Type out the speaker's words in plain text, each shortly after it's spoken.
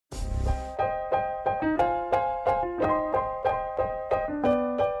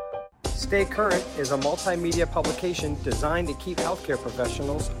Stay Current is a multimedia publication designed to keep healthcare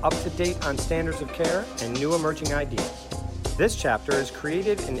professionals up to date on standards of care and new emerging ideas. This chapter is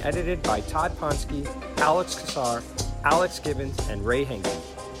created and edited by Todd Ponsky, Alex Casar, Alex Gibbons, and Rae Hanke,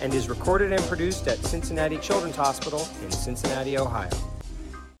 and is recorded and produced at Cincinnati Children's Hospital in Cincinnati, Ohio.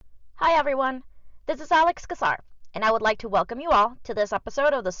 Hi everyone, this is Alex Casar, and I would like to welcome you all to this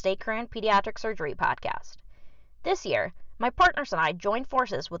episode of the Stay Current Pediatric Surgery podcast. This year, my partners and I joined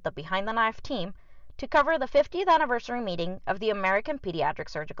forces with the Behind the Knife team to cover the 50th anniversary meeting of the American Pediatric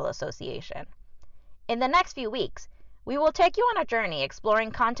Surgical Association. In the next few weeks, we will take you on a journey exploring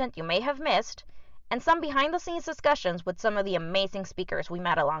content you may have missed and some behind-the-scenes discussions with some of the amazing speakers we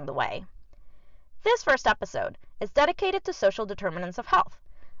met along the way. This first episode is dedicated to social determinants of health,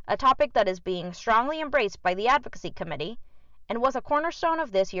 a topic that is being strongly embraced by the Advocacy Committee and was a cornerstone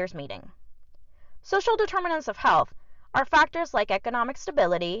of this year's meeting. Social determinants of health are factors like economic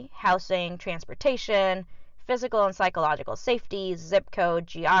stability, housing, transportation, physical and psychological safety, zip code,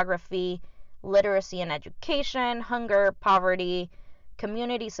 geography, literacy and education, hunger, poverty,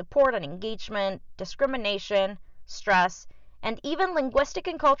 community support and engagement, discrimination, stress, and even linguistic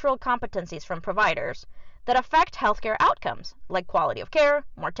and cultural competencies from providers that affect healthcare outcomes like quality of care,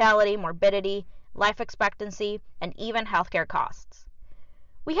 mortality, morbidity, life expectancy, and even healthcare costs.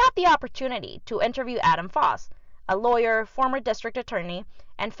 We had the opportunity to interview Adam Foss, a lawyer, former district attorney,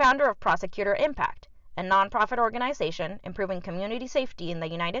 and founder of Prosecutor Impact, a nonprofit organization improving community safety in the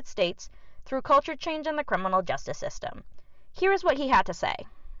United States through culture change in the criminal justice system. Here is what he had to say.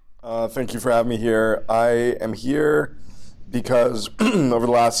 Thank you for having me here. I am here because over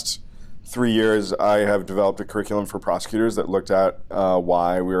the last 3 years, I have developed a curriculum for prosecutors that looked at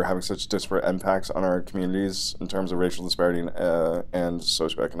why we were having such disparate impacts on our communities in terms of racial disparity and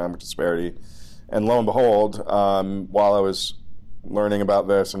socioeconomic disparity. And lo and behold, while I was learning about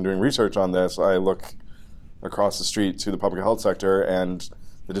this and doing research on this, I look across the street to the public health sector, and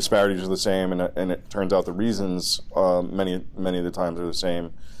the disparities are the same, and it turns out the reasons many of the times are the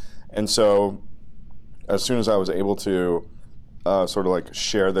same. And so as soon as I was able to sort of like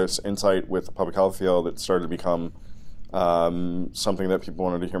share this insight with the public health field, it started to become something that people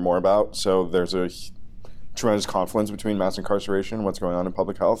wanted to hear more about. So there's a tremendous confluence between mass incarceration and what's going on in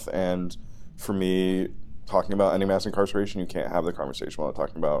public health, and for me, talking about ending mass incarceration, you can't have the conversation without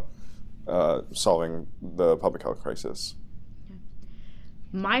talking about solving the public health crisis.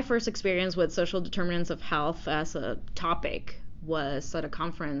 My first experience with social determinants of health as a topic was at a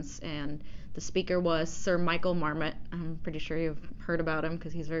conference, and the speaker was Sir Michael Marmot. I'm pretty sure you've heard about him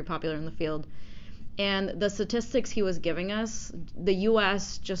because he's very popular in the field. And the statistics he was giving us, the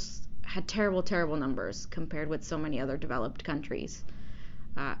U.S. just had terrible, terrible numbers compared with so many other developed countries.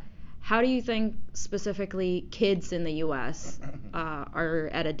 How do you think specifically kids in the U.S.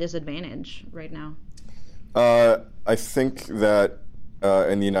 Are at a disadvantage right now? I think that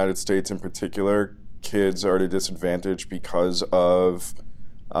in the United States in particular, kids are at a disadvantage because of,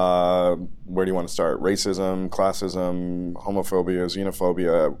 where do you want to start? Racism, classism, homophobia,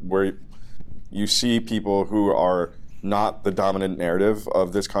 xenophobia, where you see people who are not the dominant narrative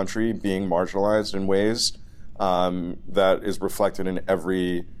of this country being marginalized in ways that is reflected in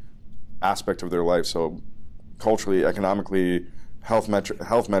every aspect of their life. So culturally, economically, health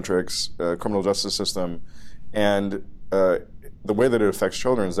metrics, criminal justice system, and the way that it affects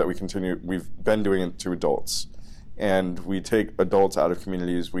children is that we've been doing it to adults. And we take adults out of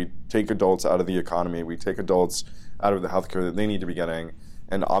communities, we take adults out of the economy, we take adults out of the healthcare that they need to be getting.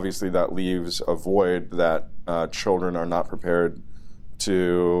 And obviously that leaves a void that children are not prepared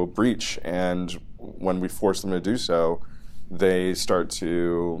to breach. And when we force them to do so, they start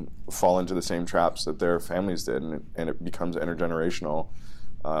to fall into the same traps that their families did, and it becomes intergenerational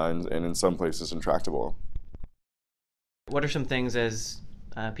and in some places intractable. What are some things as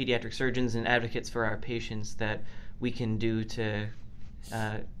pediatric surgeons and advocates for our patients that we can do to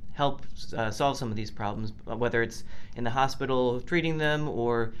help solve some of these problems, whether it's in the hospital treating them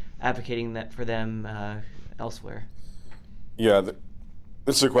or advocating for them elsewhere? Yeah,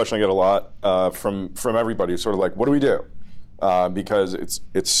 this is a question I get a lot from everybody. Sort of like, what do we do? Because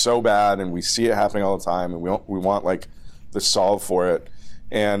it's so bad, and we see it happening all the time, and we want like the solve for it.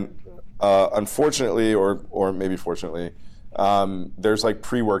 And unfortunately, or maybe fortunately, there's like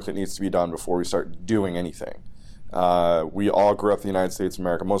pre-work that needs to be done before we start doing anything. We all grew up in the United States of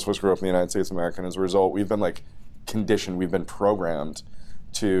America. Most of us grew up in the United States of America, and as a result, we've been like conditioned, we've been programmed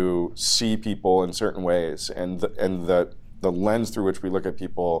to see people in certain ways, and the lens through which we look at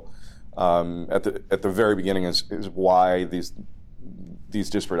people at the very beginning is why these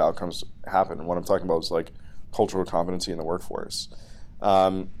disparate outcomes happen. And what I'm talking about is like cultural competency in the workforce.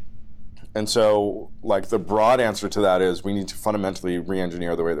 And so, like, the broad answer to that is we need to fundamentally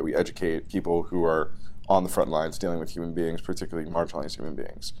re-engineer the way that we educate people who are on the front lines dealing with human beings, particularly marginalized human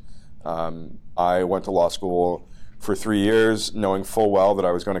beings. I went to law school for 3 years, knowing full well that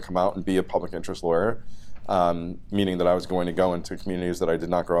I was going to come out and be a public interest lawyer, meaning that I was going to go into communities that I did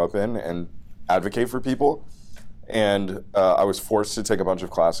not grow up in and advocate for people. And I was forced to take a bunch of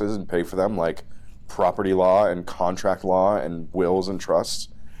classes and pay for them, like property law and contract law and wills and trusts.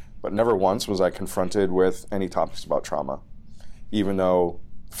 But never once was I confronted with any topics about trauma, even though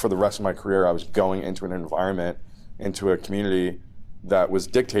for the rest of my career I was going into an environment, into a community that was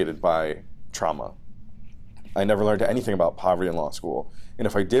dictated by trauma. I never learned anything about poverty in law school. And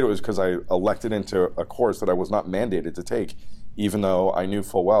if I did, it was because I elected into a course that I was not mandated to take, even though I knew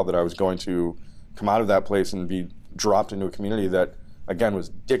full well that I was going to come out of that place and be dropped into a community that, again, was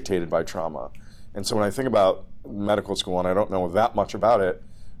dictated by trauma. And so when I think about medical school, and I don't know that much about it,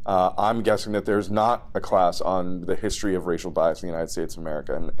 I'm guessing that there's not a class on the history of racial bias in the United States of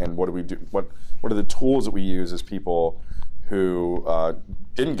America, and what do we do? What are the tools that we use as people who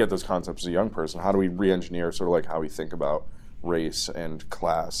didn't get those concepts as a young person? How do we re-engineer sort of like how we think about race and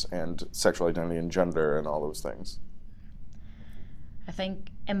class and sexual identity and gender and all those things? I think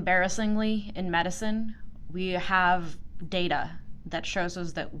embarrassingly in medicine, we have data that shows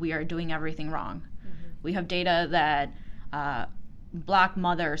us that we are doing everything wrong. We have data that Black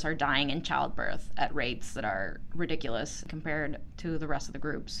mothers are dying in childbirth at rates that are ridiculous compared to the rest of the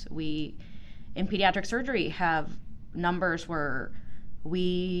groups. We, in pediatric surgery, have numbers where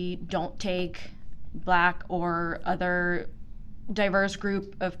we don't take Black or other diverse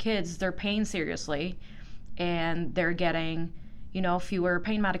group of kids, their pain seriously, and they're getting, fewer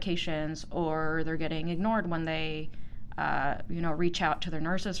pain medications, or they're getting ignored when they, reach out to their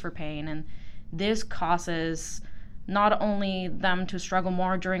nurses for pain. And this causes not only them to struggle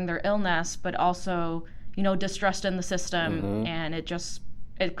more during their illness, but also, distrust in the system, and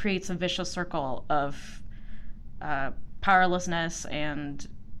it creates a vicious circle of powerlessness and,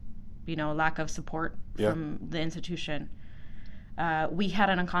 lack of support from the institution. We had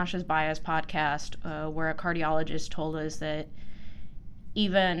an unconscious bias podcast where a cardiologist told us that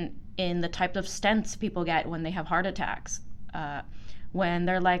even in the type of stents people get when they have heart attacks, when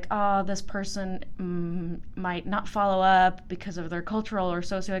they're like, oh, this person might not follow up because of their cultural or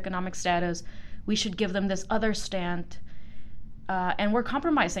socioeconomic status, we should give them this other stent. And we're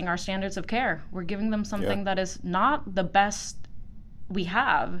compromising our standards of care. We're giving them something that is not the best we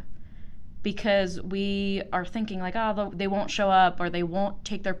have, because we are thinking like, oh, they won't show up, or they won't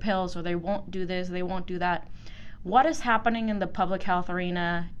take their pills, or they won't do this, they won't do that. What is happening in the public health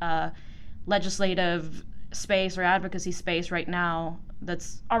arena, legislative space or advocacy space right now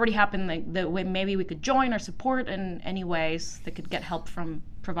that's already happened that maybe we could join or support in any ways that could get help from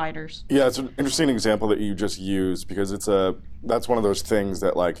providers? Yeah, it's an interesting example that you just used, because that's one of those things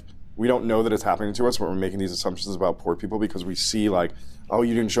that, like, we don't know that it's happening to us when we're making these assumptions about poor people, because we see like, oh,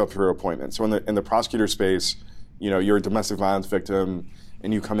 you didn't show up for your appointment. So in the prosecutor space, you're a domestic violence victim,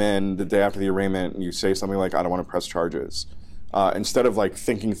 and you come in the day after the arraignment and you say something like, I don't want to press charges. Instead of like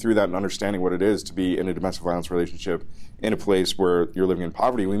thinking through that and understanding what it is to be in a domestic violence relationship in a place where you're living in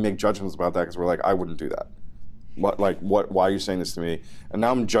poverty, we make judgments about that because we're like, I wouldn't do that. Why are you saying this to me? And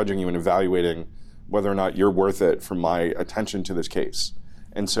now I'm judging you and evaluating whether or not you're worth it for my attention to this case.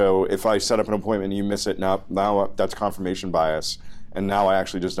 And so if I set up an appointment and you miss it, now that's confirmation bias, and now I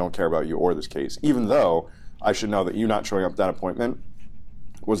actually just don't care about you or this case, even though I should know that you not showing up at that appointment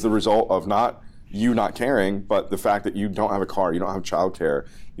was the result of not you not caring, but the fact that you don't have a car, you don't have childcare,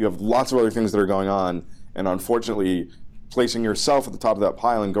 you have lots of other things that are going on, and unfortunately, placing yourself at the top of that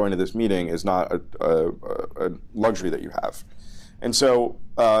pile and going to this meeting is not a luxury that you have. And so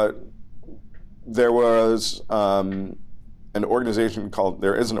there is an organization called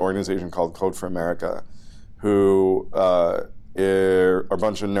Code for America, who are a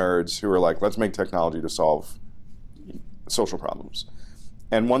bunch of nerds who are like, let's make technology to solve social problems.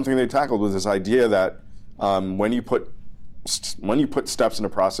 And one thing they tackled was this idea that when you put steps in a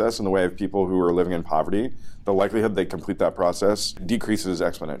process in the way of people who are living in poverty, the likelihood they complete that process decreases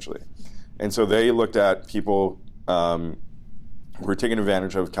exponentially. And so they looked at people who were taking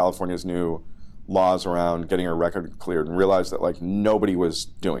advantage of California's new laws around getting a record cleared, and realized that like nobody was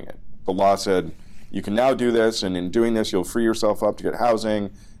doing it. The law said you can now do this, and in doing this you'll free yourself up to get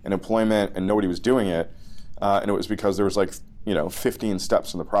housing and employment, and nobody was doing it. And it was because there was 15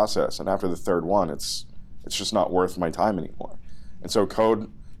 steps in the process, and after the third one, it's just not worth my time anymore. And so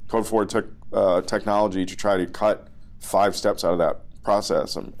Code 4 took technology to try to cut 5 steps out of that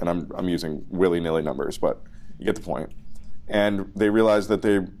process, and I'm using willy-nilly numbers, but you get the point. And they realized that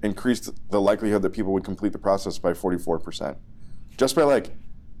they increased the likelihood that people would complete the process by 44%. Just by like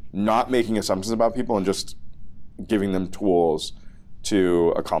not making assumptions about people and just giving them tools to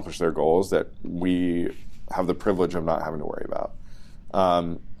accomplish their goals that we have the privilege of not having to worry about.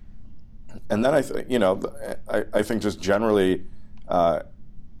 And then I think just generally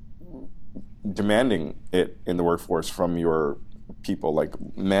demanding it in the workforce from your people, like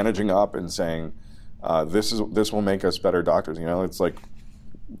managing up and saying, this will make us better doctors. It's like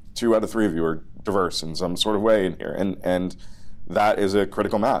 2 out of 3 of you are diverse in some sort of way in here, and that is a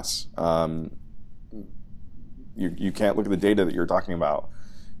critical mass. You can't look at the data that you're talking about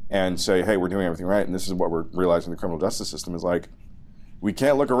and say, hey, we're doing everything right, and this is what we're realizing the criminal justice system is like. We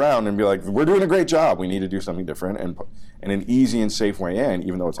can't look around and be like, we're doing a great job. We need to do something different. And an easy and safe way in,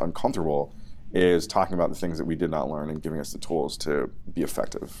 even though it's uncomfortable, is talking about the things that we did not learn and giving us the tools to be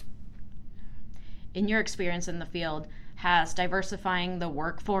effective. In your experience in the field, has diversifying the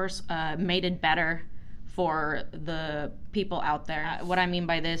workforce made it better for the people out there? What I mean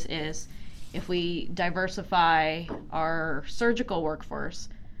by this is, if we diversify our surgical workforce,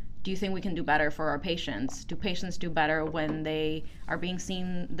 do you think we can do better for our patients? Do patients do better when they are being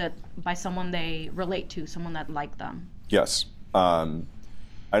seen by someone they relate to, someone that like them? Yes. I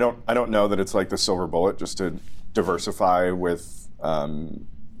don't know that it's like the silver bullet just to diversify with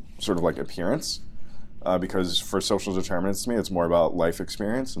sort of like appearance, because for social determinants, to me, it's more about life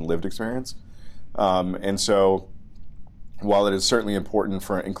experience and lived experience. And so while it is certainly important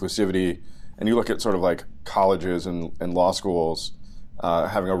for inclusivity, and you look at sort of like colleges and law schools,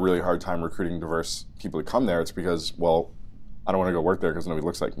 having a really hard time recruiting diverse people to come there, it's because, well, I don't want to go work there because nobody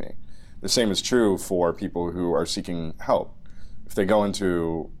looks like me. The same is true for people who are seeking help. If they go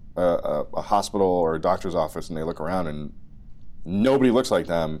into a hospital or a doctor's office and they look around and nobody looks like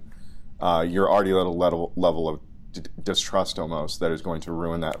them, you're already at a level of distrust almost that is going to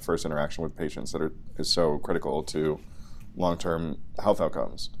ruin that first interaction with patients that is so critical to long-term health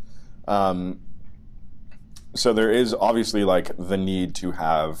outcomes. So there is obviously like the need to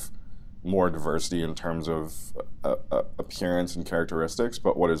have more diversity in terms of appearance and characteristics,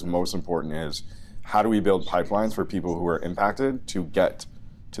 but what is most important is how do we build pipelines for people who are impacted to get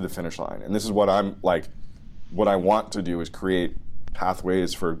to the finish line? And this is what what I want to do is create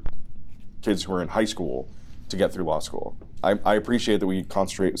pathways for kids who are in high school to get through law school. I appreciate that we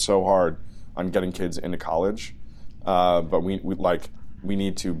concentrate so hard on getting kids into college, but we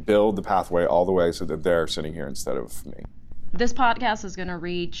need to build the pathway all the way so that they're sitting here instead of me. This podcast is going to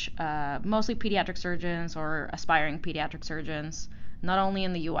reach mostly pediatric surgeons or aspiring pediatric surgeons, not only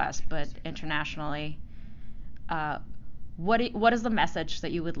in the U.S., but internationally. What is the message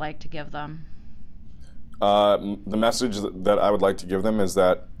that you would like to give them? The message that I would like to give them is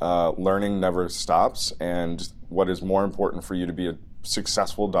that learning never stops, and what is more important for you to be a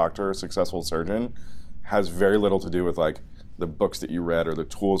successful doctor, a successful surgeon, has very little to do with like the books that you read or the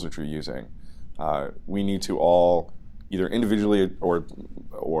tools that you're using. We need to all, either individually or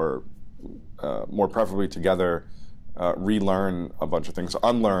more preferably together, relearn a bunch of things,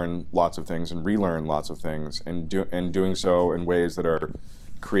 unlearn lots of things, and relearn lots of things, and doing so in ways that are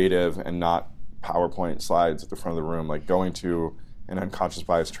creative and not PowerPoint slides at the front of the room. Like going to an unconscious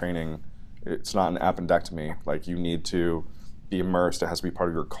bias training, it's not an appendectomy. Like you need to be immersed. It has to be part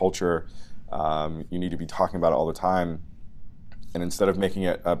of your culture. You need to be talking about it all the time. And instead of making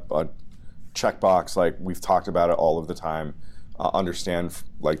it a checkbox, like we've talked about it all of the time, understand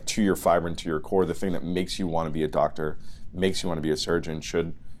like to your fiber and to your core, the thing that makes you want to be a doctor, makes you want to be a surgeon,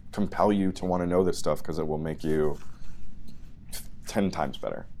 should compel you to want to know this stuff, because it will make you 10 times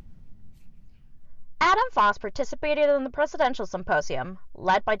better. Adam Foss participated in the Presidential Symposium,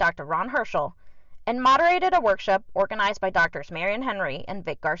 led by Dr. Ron Herschel, and moderated a workshop organized by Drs. Marion Henry and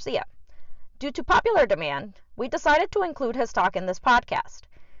Vic Garcia. Due to popular demand, we decided to include his talk in this podcast.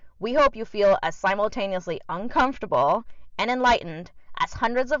 We hope you feel as simultaneously uncomfortable and enlightened as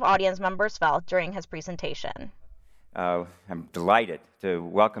hundreds of audience members felt during his presentation. I'm delighted to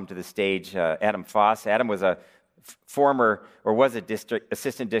welcome to the stage Adam Foss. Adam was a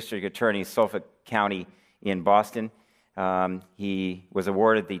assistant district attorney in Suffolk County in Boston. He was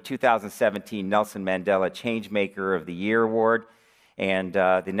awarded the 2017 Nelson Mandela Changemaker of the Year Award and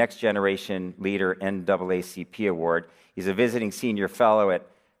the Next Generation Leader NAACP Award. He's a visiting senior fellow at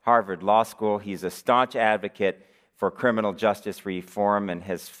Harvard Law School. He's a staunch advocate for criminal justice reform and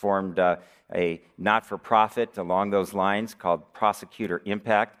has formed a not-for-profit along those lines called Prosecutor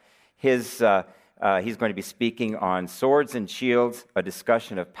Impact. He's going to be speaking on Swords and Shields, a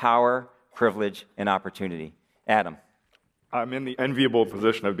discussion of power, privilege, and opportunity. Adam. I'm in the enviable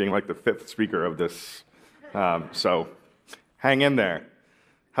position of being like the fifth speaker of this, so Hang in there.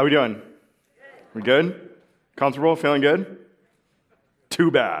 How we doing? We good? Comfortable? Feeling good? Too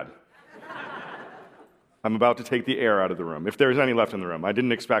bad. I'm about to take the air out of the room, if there's any left in the room. I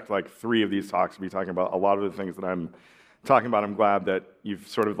didn't expect like 3 of these talks to be talking about a lot of the things that I'm talking about. I'm glad that you've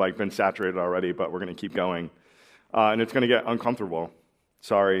sort of like been saturated already, but we're going to keep going. And it's going to get uncomfortable.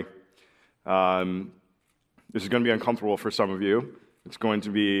 Sorry. This is going to be uncomfortable for some of you. It's going to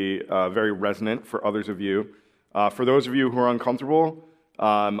be very resonant for others of you. For those of you who are uncomfortable,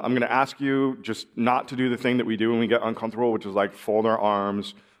 I'm going to ask you just not to do the thing that we do when we get uncomfortable, which is like fold our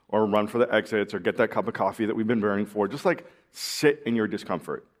arms or run for the exits or get that cup of coffee that we've been burning for. Just like sit in your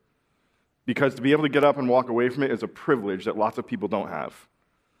discomfort. Because to be able to get up and walk away from it is a privilege that lots of people don't have.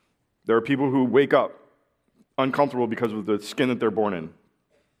 There are people who wake up uncomfortable because of the skin that they're born in.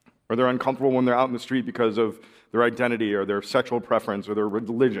 Or they're uncomfortable when they're out in the street because of their identity or their sexual preference or their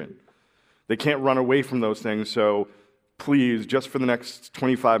religion. They can't run away from those things, so please, just for the next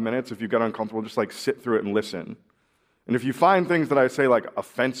 25 minutes, if you get uncomfortable, just like sit through it and listen. And if you find things that I say like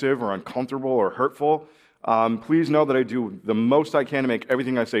offensive or uncomfortable or hurtful, please know that I do the most I can to make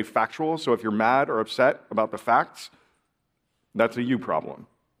everything I say factual, so if you're mad or upset about the facts, that's a you problem.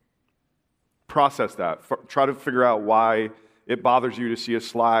 Process that. Try to figure out why it bothers you to see a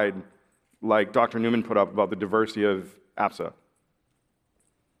slide like Dr. Newman put up about the diversity of APSA.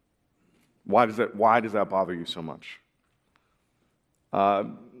 Why does that bother you so much?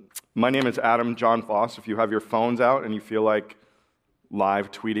 My name is Adam John Foss. If you have your phones out and you feel like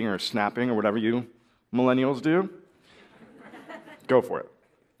live tweeting or snapping or whatever you millennials do, go for it.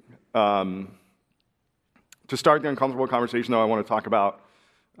 To start the uncomfortable conversation, though, I want to talk about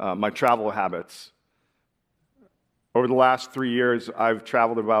my travel habits. Over the last 3 years, I've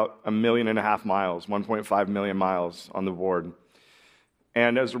traveled about 1.5 million miles, 1.5 million miles on the board.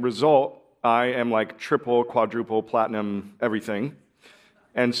 And as a result, I am like triple, quadruple, platinum, everything.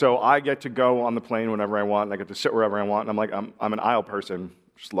 And so I get to go on the plane whenever I want, and I get to sit wherever I want, and I'm an aisle person.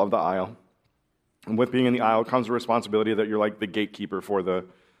 Just love the aisle. And with being in the aisle comes the responsibility that you're like the gatekeeper for the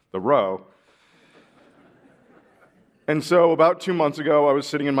row. And so about 2 months ago, I was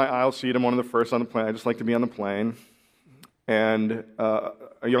sitting in my aisle seat. I'm one of the first on the plane. I just like to be on the plane. And a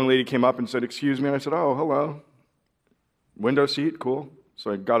young lady came up and said, "Excuse me," and I said, "Oh, hello. Window seat, cool." So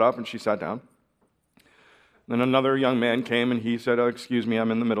I got up and she sat down. Then another young man came and he said, "Oh, excuse me,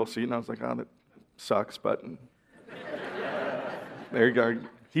 I'm in the middle seat." And I was like, "Oh, that sucks," but there you go.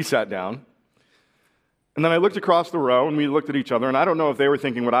 He sat down. And then I looked across the row and we looked at each other, and I don't know if they were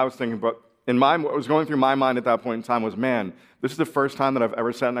thinking what I was thinking, but what was going through my mind at that point in time was, man, this is the first time that I've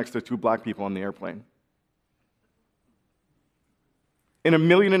ever sat next to 2 black people on the airplane. In 1.5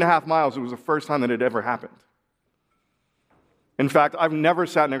 million miles, it was the first time that it ever happened. In fact, I've never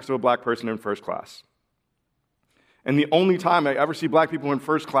sat next to a black person in first class. And the only time I ever see black people in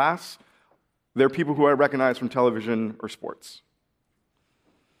first class, they're people who I recognize from television or sports.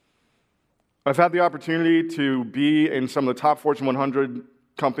 I've had the opportunity to be in some of the top Fortune 100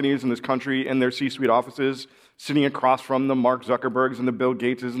 companies in this country in their C-suite offices, sitting across from the Mark Zuckerbergs and the Bill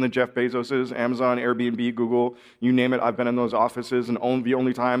Gateses and the Jeff Bezoses, Amazon, Airbnb, Google, you name it, I've been in those offices, and the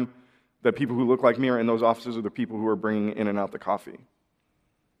only time that people who look like me are in those offices are the people who are bringing in and out the coffee.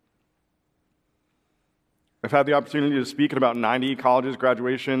 I've had the opportunity to speak at about 90 colleges,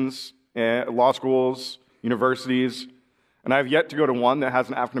 graduations, law schools, universities, and I've yet to go to one that has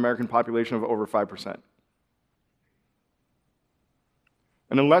an African-American population of over 5%.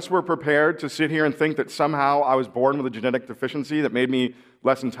 And unless we're prepared to sit here and think that somehow I was born with a genetic deficiency that made me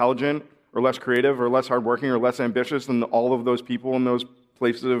less intelligent or less creative or less hardworking or less ambitious than all of those people in those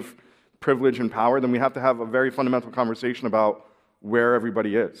places of privilege and power, then we have to have a very fundamental conversation about where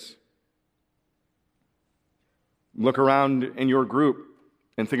everybody is. Look around in your group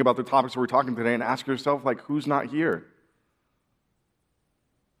and think about the topics we're talking today and ask yourself, like, who's not here?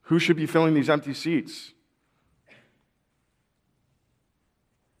 Who should be filling these empty seats?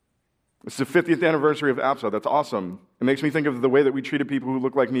 It's the 50th anniversary of APSA. That's awesome. It makes me think of the way that we treated people who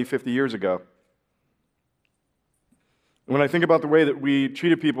looked like me 50 years ago. When I think about the way that we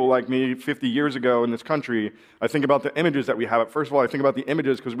treated people like me 50 years ago in this country, I think about the images that we have. First of all, I think about the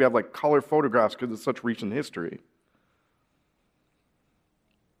images because we have like color photographs because it's such recent history.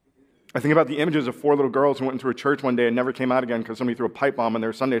 I think about the images of 4 little girls who went into a church one day and never came out again because somebody threw a pipe bomb in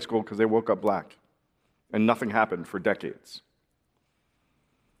their Sunday school because they woke up black. And nothing happened for decades.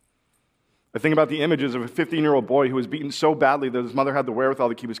 I think about the images of a 15-year-old boy who was beaten so badly that his mother had the wherewithal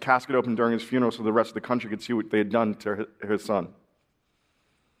to keep his casket open during his funeral so the rest of the country could see what they had done to his son.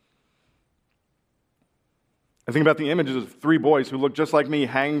 I think about the images of 3 boys who look just like me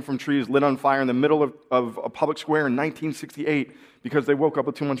hanging from trees lit on fire in the middle of a public square in 1968 because they woke up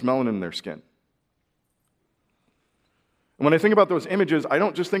with too much melanin in their skin. And when I think about those images, I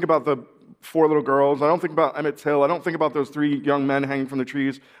don't just think about the 4 little girls. I don't think about Emmett Till. I don't think about those 3 young men hanging from the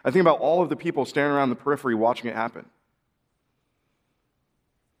trees. I think about all of the people standing around the periphery watching it happen.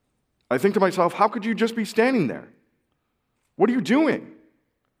 I think to myself, how could you just be standing there? What are you doing?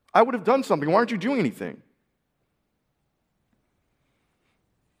 I would have done something. Why aren't you doing anything?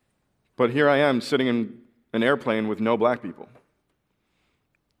 But here I am sitting in an airplane with no black people.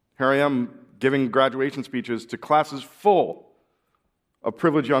 Here I am giving graduation speeches to classes full of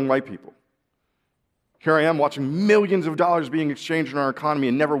privileged young white people. Here I am watching millions of dollars being exchanged in our economy,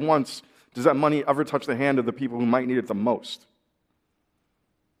 and never once does that money ever touch the hand of the people who might need it the most.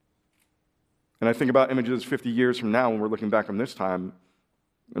 And I think about images 50 years from now when we're looking back on this time,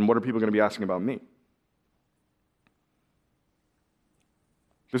 and what are people going to be asking about me?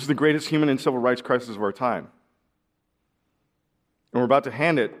 This is the greatest human and civil rights crisis of our time. And we're about to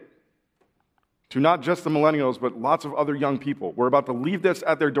hand it to not just the millennials, but lots of other young people. We're about to leave this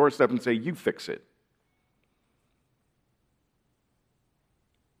at their doorstep and say, you fix it.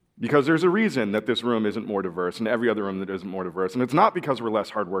 Because there's a reason that this room isn't more diverse and every other room that isn't more diverse. And it's not because we're less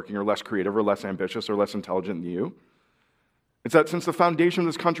hardworking or less creative or less ambitious or less intelligent than you. It's that since the foundation of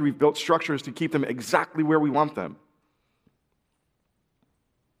this country, we've built structures to keep them exactly where we want them.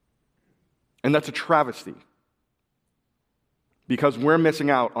 And that's a travesty. Because we're missing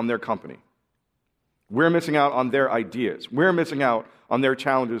out on their company. We're missing out on their ideas. We're missing out on their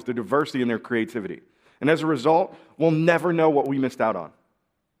challenges, their diversity, and their creativity. And as a result, we'll never know what we missed out on.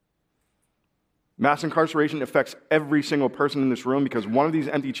 Mass incarceration affects every single person in this room because one of these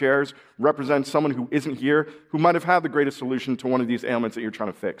empty chairs represents someone who isn't here, who might have had the greatest solution to one of these ailments that you're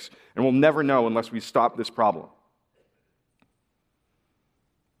trying to fix. And we'll never know unless we stop this problem.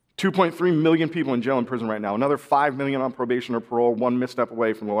 2.3 million people in jail and prison right now. Another 5 million on probation or parole, one misstep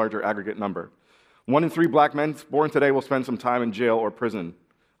away from the larger aggregate number. 1 in 3 black men born today will spend some time in jail or prison.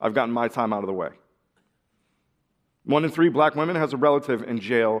 I've gotten my time out of the way. 1 in 3 black women has a relative in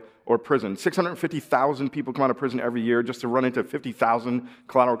jail or prison. 650,000 people come out of prison every year just to run into 50,000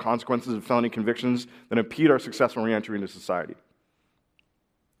 collateral consequences of felony convictions that impede our successful reentry into society.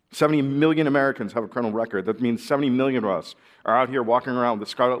 70 million Americans have a criminal record. That means 70 million of us are out here walking around with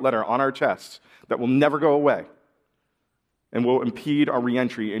a scarlet letter on our chests that will never go away and will impede our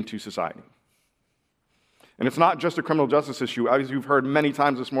reentry into society. And it's not just a criminal justice issue. As you've heard many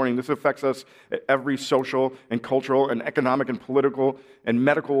times this morning, this affects us at every social and cultural and economic and political and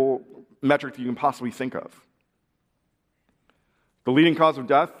medical metric that you can possibly think of. The leading cause of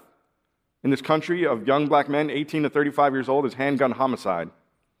death in this country of young black men 18 to 35 years old is handgun homicide.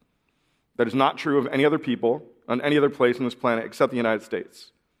 That is not true of any other people on any other place on this planet except the United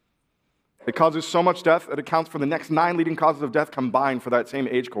States. It causes so much death that it accounts for the next 9 leading causes of death combined for that same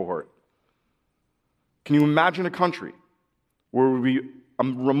age cohort. Can you imagine a country where we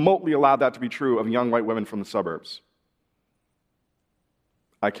remotely allowed that to be true of young white women from the suburbs?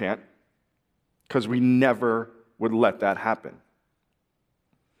 I can't, because we never would let that happen.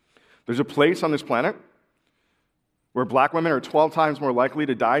 There's a place on this planet where black women are 12 times more likely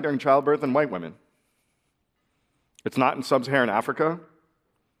to die during childbirth than white women. It's not in sub-Saharan Africa.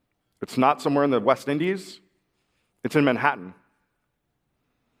 It's not somewhere in the West Indies. It's in Manhattan.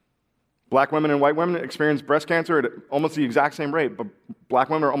 Black women and white women experience breast cancer at almost the exact same rate, but black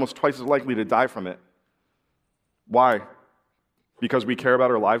women are almost twice as likely to die from it. Why? Because we care about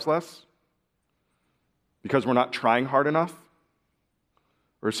our lives less? Because we're not trying hard enough?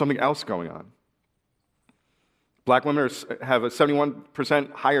 Or is something else going on? Black women have a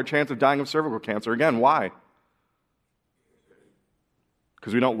 71% higher chance of dying of cervical cancer. Again, why?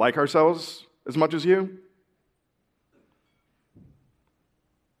 Because we don't like ourselves as much as you?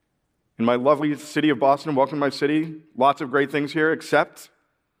 In my lovely city of Boston, welcome to my city, lots of great things here, except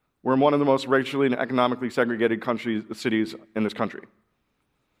we're in one of the most racially and economically segregated cities in this country.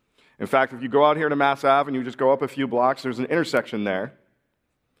 In fact, if you go out here to Mass Ave and you just go up a few blocks, there's an intersection there.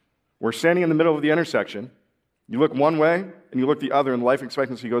 We're standing in the middle of the intersection. You look one way and you look the other, and life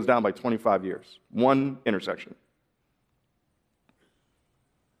expectancy goes down by 25 years. One intersection.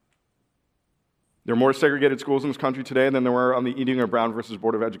 There are more segregated schools in this country today than there were on the Eating or Brown versus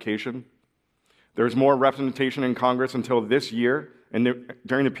Board of Education. There's more representation in Congress until this year, and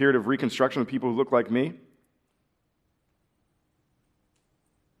during the period of Reconstruction of people who look like me.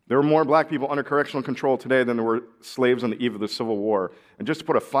 There are more black people under correctional control today than there were slaves on the eve of the Civil War. And just to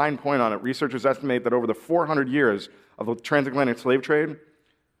put a fine point on it, researchers estimate that over the 400 years of the transatlantic slave trade,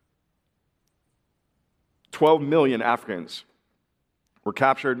 12 million Africans were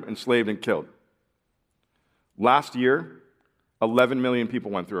captured, enslaved, and killed. Last year, 11 million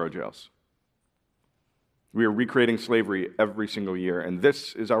people went through our jails. We are recreating slavery every single year, and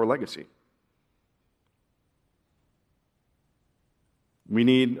this is our legacy. We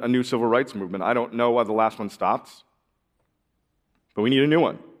need a new civil rights movement. I don't know why the last one stopped, but we need a new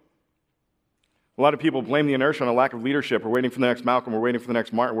one. A lot of people blame the inertia on a lack of leadership. We're waiting for the next Malcolm, we're waiting for the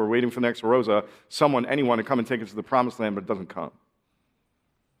next Martin, we're waiting for the next Rosa, someone, anyone to come and take us to the promised land, but it doesn't come.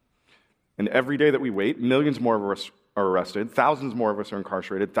 And every day that we wait, millions more of us are arrested, thousands more of us are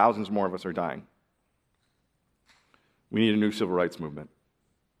incarcerated, thousands more of us are dying. We need a new civil rights movement.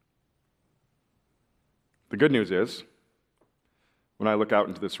 The good news is, when I look out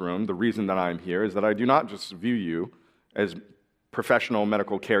into this room, the reason that I'm here is that I do not just view you as professional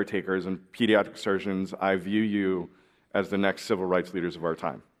medical caretakers and pediatric surgeons. I view you as the next civil rights leaders of our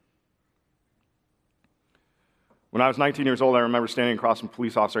time. When I was 19 years old, I remember standing across from a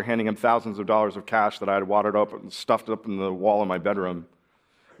police officer, handing him thousands of dollars of cash that I had wadded up and stuffed up in the wall of my bedroom.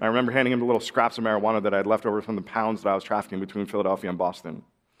 I remember handing him the little scraps of marijuana that I had left over from the pounds that I was trafficking between Philadelphia and Boston.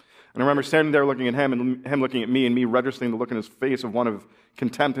 And I remember standing there looking at him and him looking at me and me registering the look in his face of one of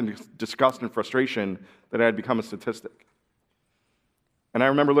contempt and disgust and frustration that I had become a statistic. And I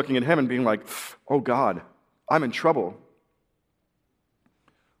remember looking at him and being like, oh God, I'm in trouble.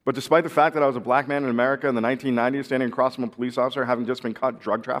 But despite the fact that I was a black man in America in the 1990s standing across from a police officer having just been caught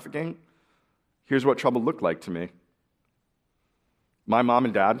drug trafficking, here's what trouble looked like to me. My mom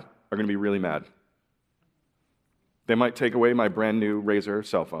and dad are going to be really mad. They might take away my brand new Razor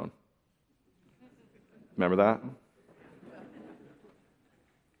cell phone. Remember that?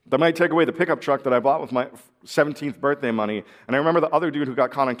 They might take away the pickup truck that I bought with my 17th birthday money. And I remember the other dude who got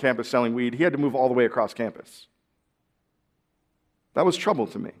caught on campus selling weed, he had to move all the way across campus. That was trouble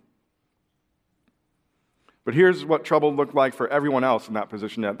to me. But here's what trouble looked like for everyone else in that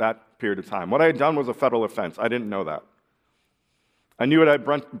position at that period of time. What I had done was a federal offense. I didn't know that. I knew I had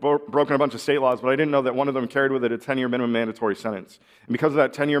broken a bunch of state laws, but I didn't know that one of them carried with it a 10-year minimum mandatory sentence. And because of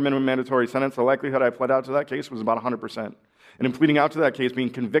that 10-year minimum mandatory sentence, the likelihood I pled out to that case was about 100%. And in pleading out to that case, being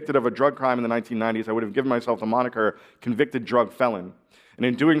convicted of a drug crime in the 1990s, I would have given myself the moniker convicted drug felon. And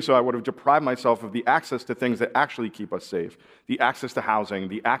in doing so, I would have deprived myself of the access to things that actually keep us safe. The access to housing,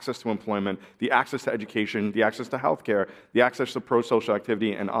 the access to employment, the access to education, the access to healthcare, the access to pro-social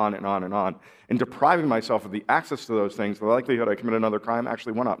activity, and on and on and on. And depriving myself of the access to those things, the likelihood I commit another crime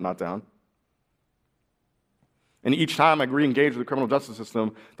actually went up, not down. And each time I re-engage with the criminal justice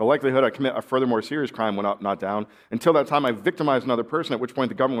system, the likelihood I commit a further more serious crime went up, not down. Until that time I victimized another person, at which point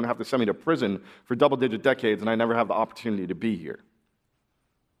the government would have to send me to prison for double-digit decades, and I never have the opportunity to be here.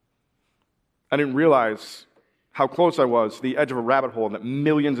 I didn't realize how close I was to the edge of a rabbit hole that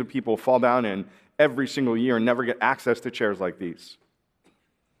millions of people fall down in every single year and never get access to chairs like these.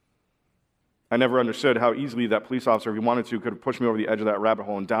 I never understood how easily that police officer, if he wanted to, could have pushed me over the edge of that rabbit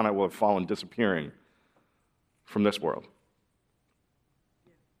hole and down I would have fallen, disappearing from this world.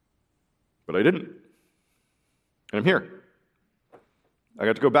 But I didn't. And I'm here. I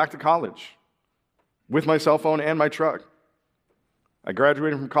got to go back to college with my cell phone and my truck. I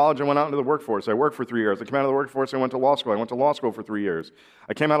graduated from college and went out into the workforce. I worked for 3 years. I came out of the workforce and went to law school. I went to law school for 3 years.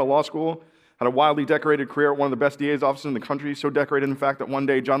 I came out of law school, had a wildly decorated career at one of the best DA's offices in the country, so decorated, in fact, that one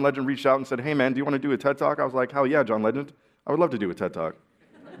day John Legend reached out and said, hey, man, do you want to do a TED Talk? I was like, hell yeah, John Legend. I would love to do a TED Talk.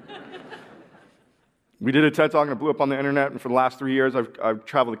 We did a TED Talk and it blew up on the internet, and for the last 3 years, I've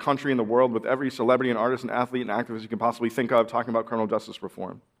traveled the country and the world with every celebrity and artist and athlete and activist you can possibly think of talking about criminal justice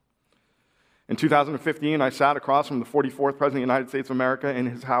reform. In 2015, I sat across from the 44th President of the United States of America in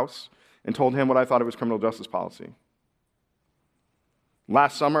his house and told him what I thought of his criminal justice policy.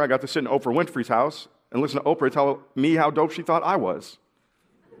 Last summer, I got to sit in Oprah Winfrey's house and listen to Oprah tell me how dope she thought I was.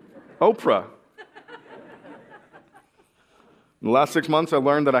 Oprah. In the last 6 months, I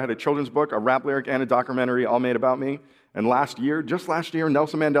learned that I had a children's book, a rap lyric, and a documentary all made about me. And just last year,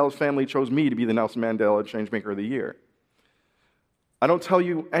 Nelson Mandela's family chose me to be the Nelson Mandela Changemaker of the Year. I don't tell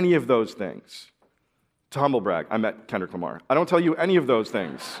you any of those things to humble brag. I met Kendrick Lamar. I don't tell you any of those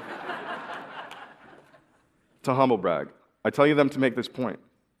things to humble brag. I tell you them to make this point.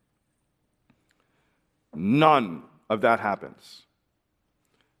 None of that happens.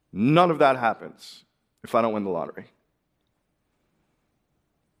 None of that happens if I don't win the lottery.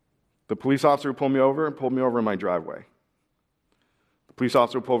 The police officer who pulled me over in my driveway. The police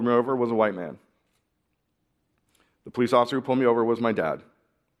officer who pulled me over was a white man. The police officer who pulled me over was my dad.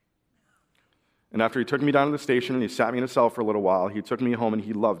 And after he took me down to the station and he sat me in a cell for a little while, he took me home and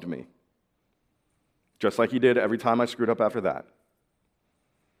he loved me. Just like he did every time I screwed up after that.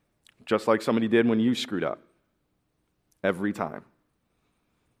 Just like somebody did when you screwed up. every time.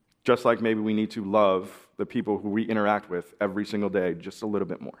 Just like maybe we need to love the people who we interact with every single day just a little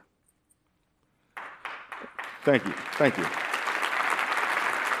bit more. Thank you. Thank you.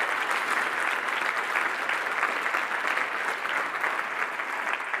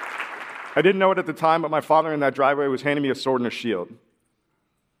 I didn't know it at the time, but my father in that driveway was handing me a sword and a shield.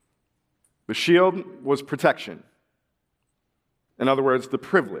 The shield was protection. In other words, the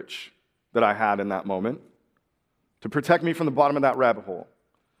privilege that I had in that moment to protect me from the bottom of that rabbit hole.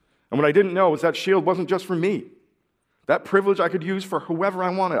 And what I didn't know was that shield wasn't just for me. That privilege I could use for whoever I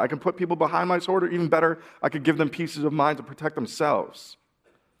wanted. I could put people behind my sword, or even better, I could give them pieces of mind to protect themselves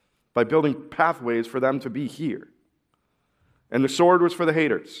by building pathways for them to be here. And the sword was for the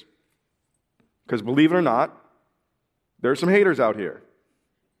haters. Because believe it or not, there are some haters out here.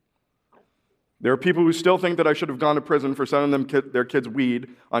 There are people who still think that I should have gone to prison for selling them their kids weed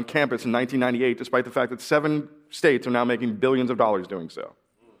on campus in 1998, despite the fact that 7 states are now making billions of dollars doing so.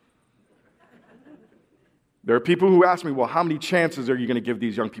 There are people who ask me, well, how many chances are you going to give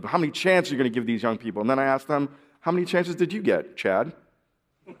these young people? How many chances are you going to give these young people? And then I ask them, how many chances did you get, Chad?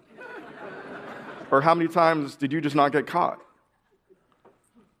 Or how many times did you just not get caught?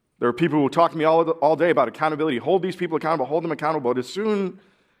 There are people who talk to me all day about accountability. Hold these people accountable, hold them accountable. But as soon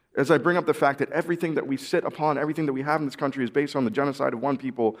as I bring up the fact that everything that we sit upon, everything that we have in this country is based on the genocide of one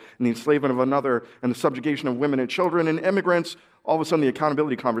people and the enslavement of another and the subjugation of women and children and immigrants, all of a sudden the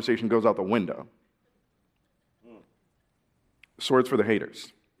accountability conversation goes out the window. Swords for the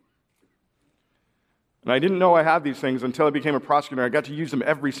haters. And I didn't know I had these things until I became a prosecutor. I got to use them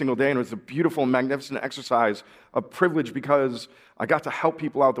every single day, and it was a beautiful, magnificent exercise of privilege because I got to help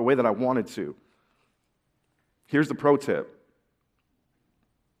people out the way that I wanted to. Here's the pro tip.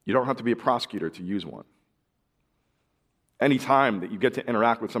 You don't have to be a prosecutor to use one. Any time that you get to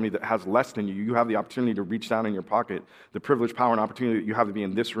interact with somebody that has less than you, you have the opportunity to reach down in your pocket. The privilege, power, and opportunity that you have to be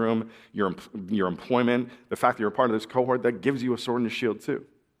in this room, your employment, the fact that you're a part of this cohort, that gives you a sword and a shield too.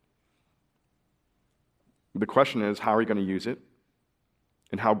 The question is, how are you going to use it?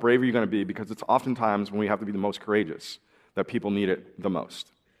 And how brave are you going to be? Because it's oftentimes when we have to be the most courageous that people need it the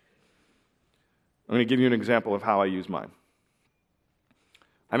most. I'm going to give you an example of how I use mine.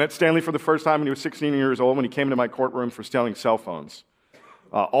 I met Stanley for the first time when he was 16 years old when he came into my courtroom for stealing cell phones.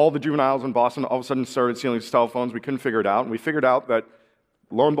 All the juveniles in Boston all of a sudden started stealing cell phones. We couldn't figure it out. And we figured out that,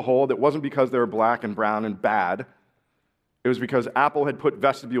 lo and behold, it wasn't because they were black and brown and bad. It was because Apple had put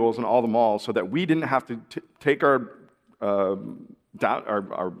vestibules in all the malls so that we didn't have to take our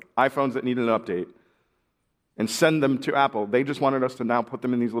iPhones that needed an update and send them to Apple. They just wanted us to now put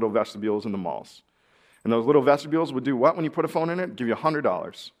them in these little vestibules in the malls. And those little vestibules would do what when you put a phone in it? Give you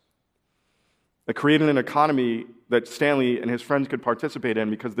 $100. It created an economy that Stanley and his friends could participate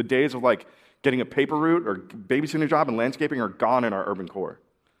in because the days of like getting a paper route or babysitting job and landscaping are gone in our urban core.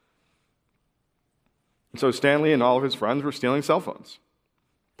 And so Stanley and all of his friends were stealing cell phones,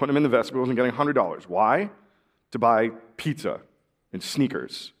 putting them in the vestibules and getting $100. Why? To buy pizza and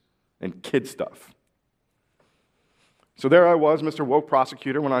sneakers and kid stuff. So there I was, Mr. Woke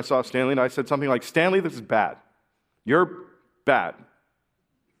Prosecutor, when I saw Stanley, and I said something like, Stanley, this is bad. You're bad.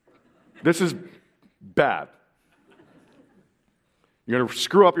 This is bad. You're going to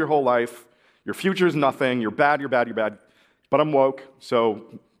screw up your whole life. Your future is nothing. You're bad, you're bad, you're bad. But I'm woke, so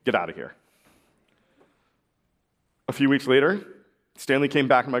get out of here. A few weeks later, Stanley came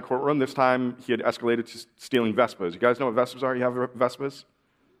back in my courtroom. This time, he had escalated to stealing Vespas. You guys know what Vespas are? You have Vespas?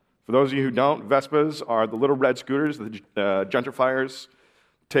 For those of you who don't, Vespas are the little red scooters that gentrifiers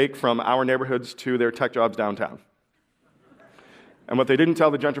take from our neighborhoods to their tech jobs downtown. And what they didn't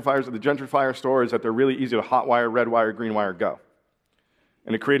tell the gentrifiers at the gentrifier store is that they're really easy to hot wire, red wire, green wire, go.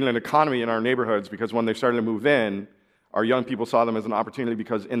 And it created an economy in our neighborhoods because when they started to move in, our young people saw them as an opportunity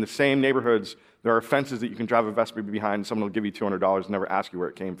because in the same neighborhoods, there are fences that you can drive a Vespa behind and someone will give you $200 and never ask you where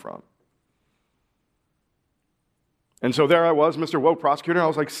it came from. And so there I was, Mr. Woke Prosecutor, and I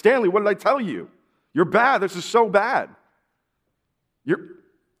was like, Stanley, what did I tell you? You're bad. This is so bad. You're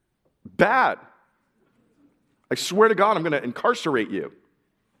bad. I swear to God, I'm going to incarcerate you.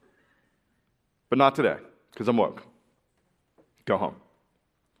 But not today, because I'm woke. Go home.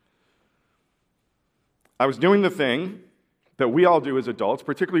 I was doing the thing that we all do as adults,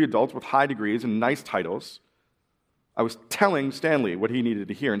 particularly adults with high degrees and nice titles. I was telling Stanley what he needed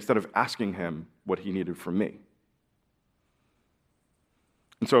to hear instead of asking him what he needed from me.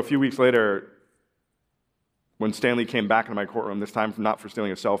 And so a few weeks later, when Stanley came back into my courtroom, this time not for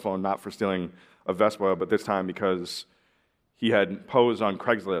stealing a cell phone, not for stealing a Vespa, but this time because he had posed on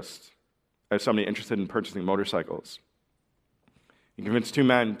Craigslist as somebody interested in purchasing motorcycles. He convinced 2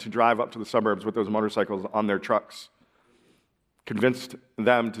 men to drive up to the suburbs with those motorcycles on their trucks convinced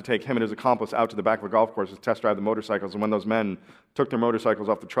them to take him and his accomplice out to the back of a golf course to test drive the motorcycles. And when those men took their motorcycles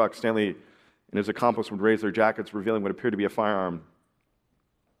off the truck, Stanley and his accomplice would raise their jackets, revealing what appeared to be a firearm,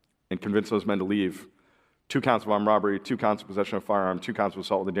 and convince those men to leave. 2 counts of armed robbery, 2 counts of possession of a firearm, 2 counts of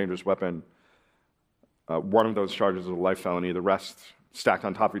assault with a dangerous weapon. One of those charges is a life felony. The rest stacked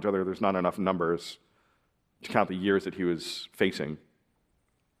on top of each other. There's not enough numbers to count the years that he was facing.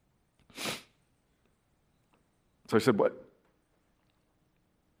 So I said,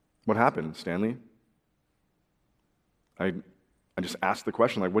 What happened, Stanley? I just asked the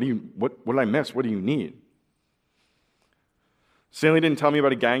question, like, what did I miss? What do you need? Stanley didn't tell me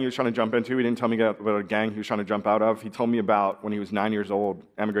about a gang he was trying to jump into. He didn't tell me about a gang he was trying to jump out of. He told me about when he was 9 years old,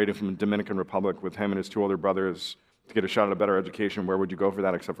 emigrating from the Dominican Republic with him and his 2 older brothers to get a shot at a better education. Where would you go for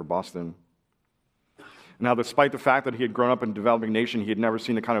that except for Boston? Now, despite the fact that he had grown up in a developing nation, he had never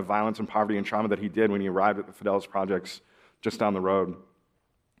seen the kind of violence and poverty and trauma that he did when he arrived at the Fidelis Projects just down the road.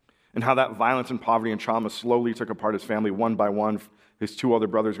 And how that violence and poverty and trauma slowly took apart his family one by one. His 2 older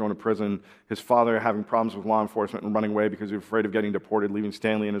brothers going to prison, his father having problems with law enforcement and running away because he was afraid of getting deported, leaving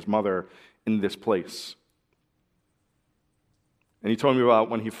Stanley and his mother in this place. And he told me about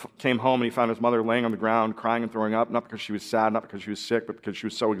when he came home and he found his mother laying on the ground, crying and throwing up, not because she was sad, not because she was sick, but because she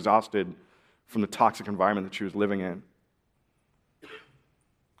was so exhausted from the toxic environment that she was living in.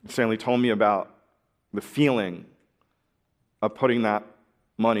 Stanley told me about the feeling of putting that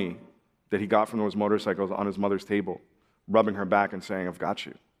money that he got from those motorcycles on his mother's table, rubbing her back and saying, I've got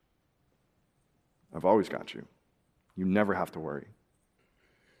you. I've always got you. You never have to worry.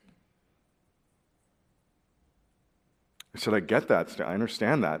 I said, I get that. I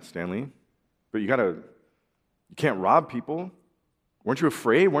understand that, Stanley. But you can't rob people. Weren't you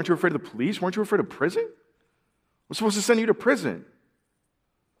afraid? Weren't you afraid of the police? Weren't you afraid of prison? We're supposed to send you to prison.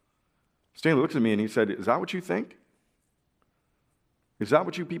 Stanley looked at me and he said, is that what you think? Is that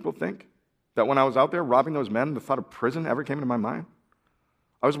what you people think? That when I was out there robbing those men, the thought of prison ever came into my mind?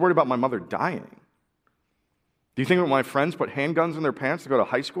 I was worried about my mother dying. Do you think when my friends put handguns in their pants to go to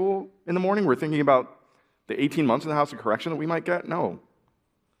high school in the morning, we're thinking about the 18 months in the House of Correction that we might get? No.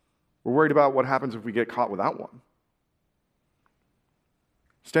 We're worried about what happens if we get caught without one.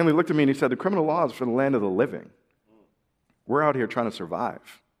 Stanley looked at me and he said, the criminal law is for the land of the living. We're out here trying to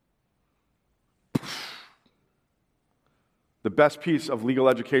survive. The best piece of legal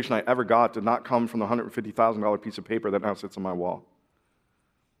education I ever got did not come from the $150,000 piece of paper that now sits on my wall.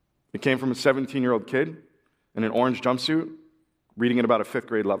 It came from a 17-year-old kid in an orange jumpsuit reading at about a 5th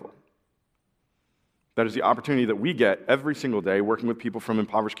grade level. That is the opportunity that we get every single day working with people from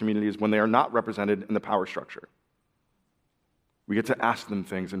impoverished communities when they are not represented in the power structure. We get to ask them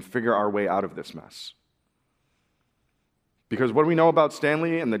things and figure our way out of this mess. Because what do we know about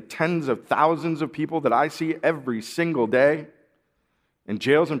Stanley and the tens of thousands of people that I see every single day in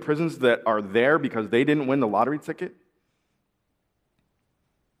jails and prisons that are there because they didn't win the lottery ticket?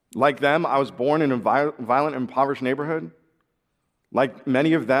 Like them, I was born in a violent, impoverished neighborhood. Like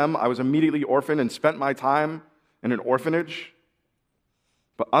many of them, I was immediately orphaned and spent my time in an orphanage.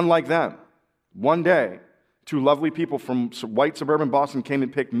 But unlike them, one day, 2 lovely people from white suburban Boston came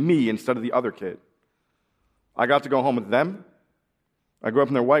and picked me instead of the other kid. I got to go home with them. I grew up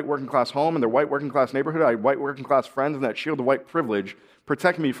in their white working class home, in their white working class neighborhood. I had white working class friends, and that shield of white privilege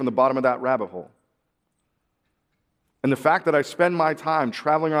protected me from the bottom of that rabbit hole. And the fact that I spend my time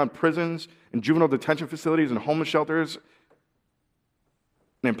traveling around prisons and juvenile detention facilities and homeless shelters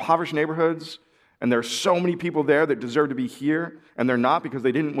in impoverished neighborhoods, and there are so many people there that deserve to be here, and they're not because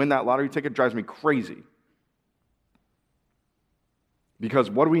they didn't win that lottery ticket, drives me crazy. Because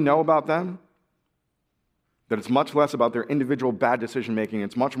what do we know about them? That it's much less about their individual bad decision-making.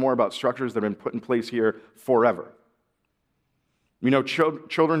 It's much more about structures that have been put in place here forever. We know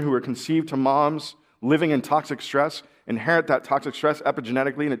children who are conceived to moms living in toxic stress inherit that toxic stress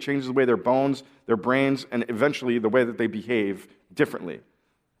epigenetically, and it changes the way their bones, their brains, and eventually the way that they behave differently.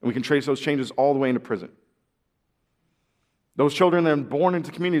 And we can trace those changes all the way into prison. Those children then born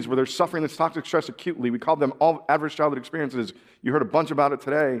into communities where they're suffering this toxic stress acutely. We call them all adverse childhood experiences. You heard a bunch about it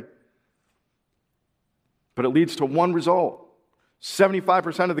today. But it leads to one result.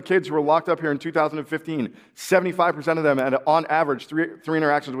 75% of the kids who were locked up here in 2015, 75% of them had, on average, three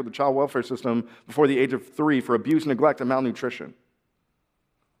interactions with the child welfare system before the age of 3 for abuse, neglect, and malnutrition.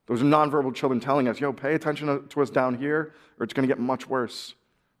 Those are nonverbal children telling us, yo, pay attention to us down here, or it's going to get much worse.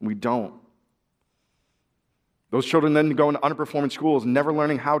 And we don't. Those children then go into underperforming schools, never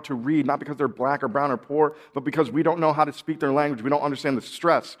learning how to read, not because they're black or brown or poor, but because we don't know how to speak their language. We don't understand the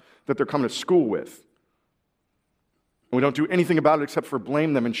stress that they're coming to school with. And we don't do anything about it except for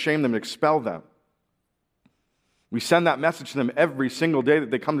blame them and shame them and expel them. We send that message to them every single day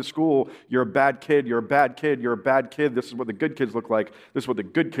that they come to school. You're a bad kid, you're a bad kid, you're a bad kid. This is what the good kids look like. This is what the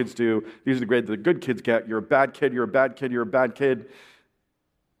good kids do. These are the grades the good kids get. You're a bad kid, you're a bad kid, you're a bad kid.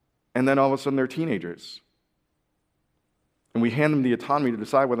 And then all of a sudden they're teenagers. And we hand them the autonomy to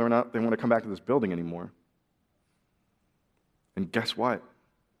decide whether or not they want to come back to this building anymore. And guess what?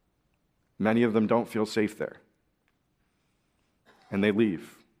 Many of them don't feel safe there. And they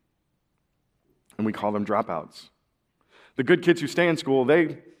leave. And we call them dropouts. The good kids who stay in school,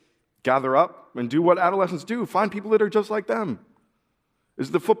 they gather up and do what adolescents do, find people that are just like them.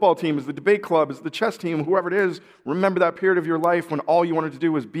 Is the football team, is the debate club, is the chess team, whoever it is, remember that period of your life when all you wanted to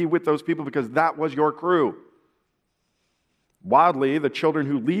do was be with those people because that was your crew. Wildly, the children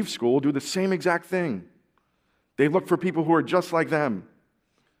who leave school do the same exact thing. They look for people who are just like them.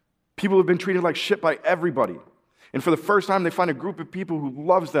 People who have been treated like shit by everybody. And for the first time, they find a group of people who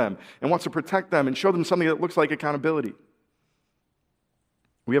loves them and wants to protect them and show them something that looks like accountability.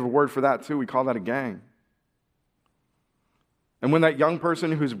 We have a word for that too. We call that a gang. And when that young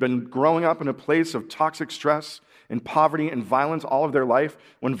person who's been growing up in a place of toxic stress and poverty and violence all of their life,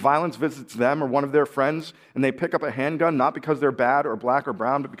 when violence visits them or one of their friends and they pick up a handgun, not because they're bad or black or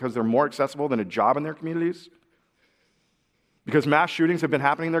brown, but because they're more accessible than a job in their communities, because mass shootings have been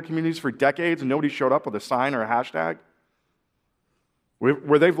happening in their communities for decades and nobody showed up with a sign or a hashtag,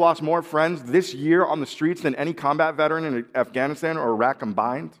 where they've lost more friends this year on the streets than any combat veteran in Afghanistan or Iraq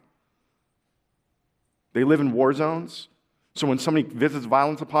combined. They live in war zones. So when somebody visits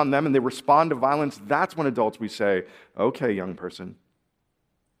violence upon them and they respond to violence, that's when adults we say, okay, young person,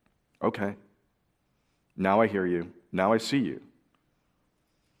 okay, now I hear you, now I see you,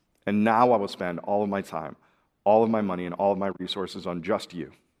 and now I will spend all of my time, all of my money, and all of my resources on just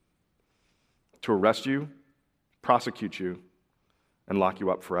you, to arrest you, prosecute you, and lock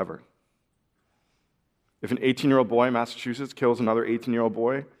you up forever. If an 18-year-old boy in Massachusetts kills another 18-year-old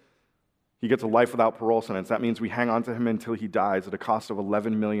boy, he gets a life without parole sentence. That means we hang on to him until he dies at a cost of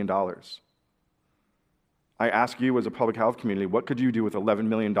 $11 million. I ask you as a public health community, what could you do with $11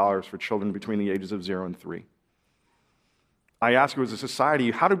 million for children between the ages of 0 and 3? I ask you as a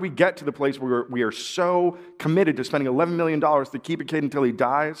society, how did we get to the place where we are so committed to spending $11 million to keep a kid until he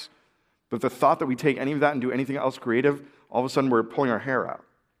dies, but the thought that we take any of that and do anything else creative, all of a sudden we're pulling our hair out.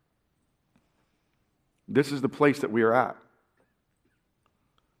 This is the place that we are at.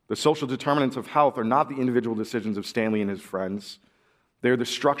 The social determinants of health are not the individual decisions of Stanley and his friends. They're the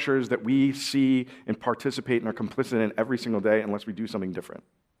structures that we see and participate and are complicit in every single day unless we do something different.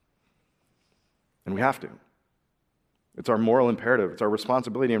 And we have to. It's our moral imperative. It's our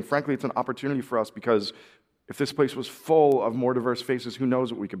responsibility. And frankly, it's an opportunity for us because if this place was full of more diverse faces, who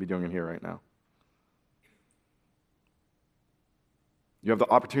knows what we could be doing in here right now? You have the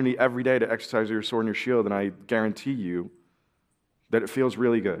opportunity every day to exercise your sword and your shield, and I guarantee you that it feels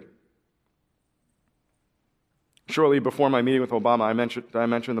really good. Shortly before my meeting with Obama, did I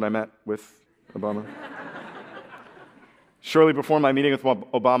mention that I met with Obama? Shortly before my meeting with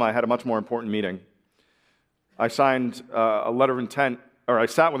Obama, I had a much more important meeting. I signed a letter of intent, or I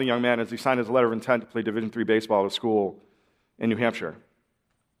sat with a young man as he signed his letter of intent to play Division III baseball at a school in New Hampshire.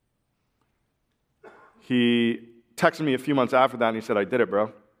 He texted me a few months after that, and he said, I did it,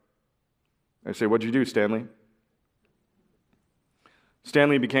 bro. I said, what'd you do, Stanley?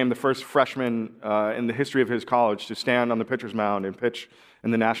 Stanley became the first freshman in the history of his college to stand on the pitcher's mound and pitch in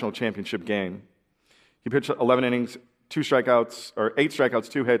the national championship game. He pitched 11 innings, 8 strikeouts,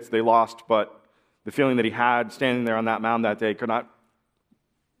 2 hits. They lost, but the feeling that he had standing there on that mound that day could not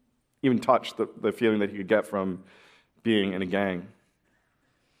even touch the feeling that he could get from being in a gang.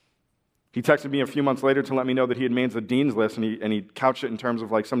 He texted me a few months later to let me know that he had made the dean's list, and he couched it in terms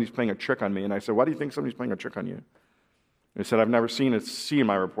of like somebody's playing a trick on me. And I said, why do you think somebody's playing a trick on you? And he said, I've never seen a C in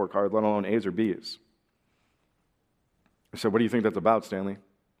my report card, let alone A's or B's. I said, what do you think that's about, Stanley?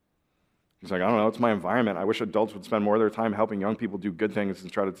 He's like, I don't know, it's my environment. I wish adults would spend more of their time helping young people do good things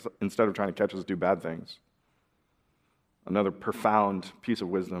instead of trying to catch us do bad things. Another profound piece of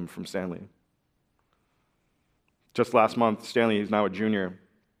wisdom from Stanley. Just last month, Stanley, who's now a junior,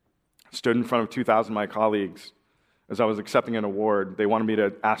 stood in front of 2,000 of my colleagues as I was accepting an award. They wanted me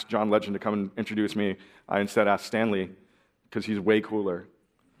to ask John Legend to come and introduce me. I instead asked Stanley, because he's way cooler.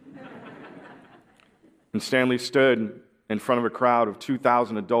 And Stanley stood in front of a crowd of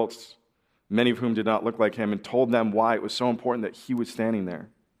 2,000 adults, many of whom did not look like him, and told them why it was so important that he was standing there.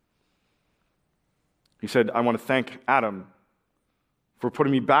 He said, I want to thank Adam for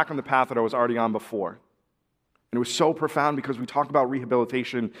putting me back on the path that I was already on before. And it was so profound because we talk about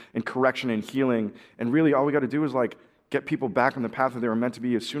rehabilitation and correction and healing, and really all we got to do is like get people back on the path that they were meant to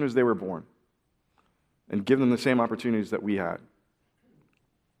be as soon as they were born. and give them the same opportunities that we had.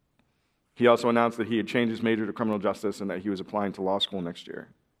 He also announced that he had changed his major to criminal justice and that he was applying to law school next year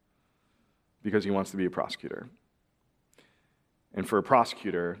because he wants to be a prosecutor. And for a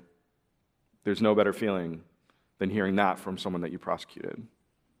prosecutor, there's no better feeling than hearing that from someone that you prosecuted.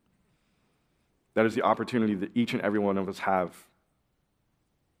 That is the opportunity that each and every one of us have.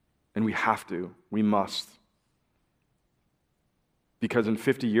 And we have to, we must. Because in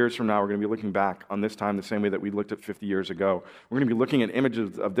 50 years from now, we're going to be looking back on this time the same way that we looked at 50 years ago. We're going to be looking at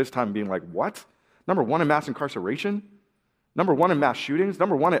images of this time being like, what? Number one in mass incarceration? Number one in mass shootings?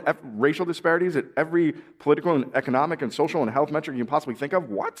 Number one at racial disparities at every political and economic and social and health metric you can possibly think of?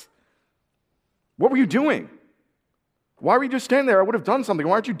 What? What were you doing? Why were you just standing there? I would have done something.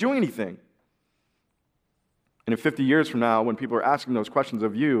 Why aren't you doing anything? And in 50 years from now, when people are asking those questions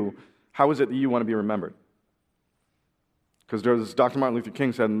of you, how is it that you want to be remembered? Because as Dr. Martin Luther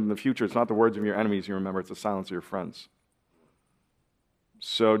King said, in the future, it's not the words of your enemies you remember, it's the silence of your friends.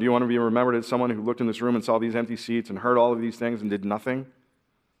 So do you want to be remembered as someone who looked in this room and saw these empty seats and heard all of these things and did nothing?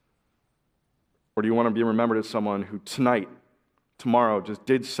 Or do you want to be remembered as someone who tonight, tomorrow, just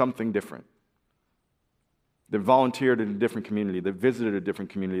did something different? That volunteered in a different community, that visited a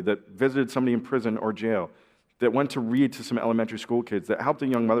different community, that visited somebody in prison or jail, that went to read to some elementary school kids, that helped a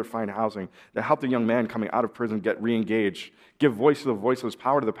young mother find housing, that helped a young man coming out of prison get re-engaged, give voice to the voiceless,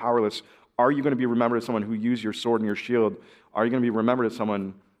 power to the powerless. Are you going to be remembered as someone who used your sword and your shield? Are you going to be remembered as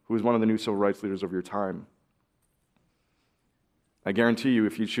someone who is one of the new civil rights leaders of your time? I guarantee you,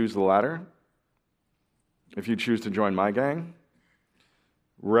 if you choose the latter, if you choose to join my gang,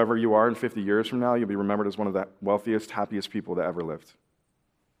 wherever you are in 50 years from now, you'll be remembered as one of the wealthiest, happiest people that ever lived.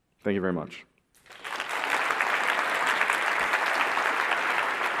 Thank you very much.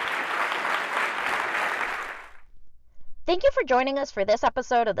 Thank you for joining us for this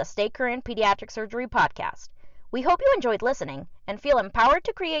episode of the Stay Current Pediatric Surgery Podcast. We hope you enjoyed listening and feel empowered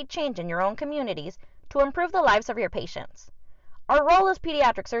to create change in your own communities to improve the lives of your patients. Our role as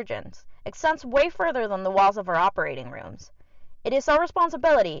pediatric surgeons extends way further than the walls of our operating rooms. It is our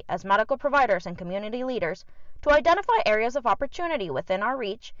responsibility as medical providers and community leaders to identify areas of opportunity within our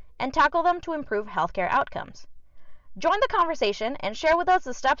reach and tackle them to improve healthcare outcomes. Join the conversation and share with us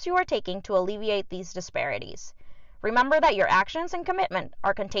the steps you are taking to alleviate these disparities. Remember that your actions and commitment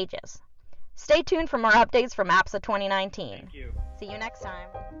are contagious. Stay tuned for more updates from APSA 2019. Thank you. See you next time.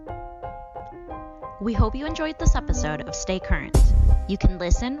 We hope you enjoyed this episode of Stay Current. You can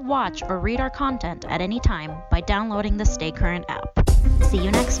listen, watch, or read our content at any time by downloading the Stay Current app. See you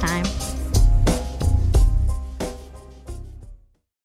next time.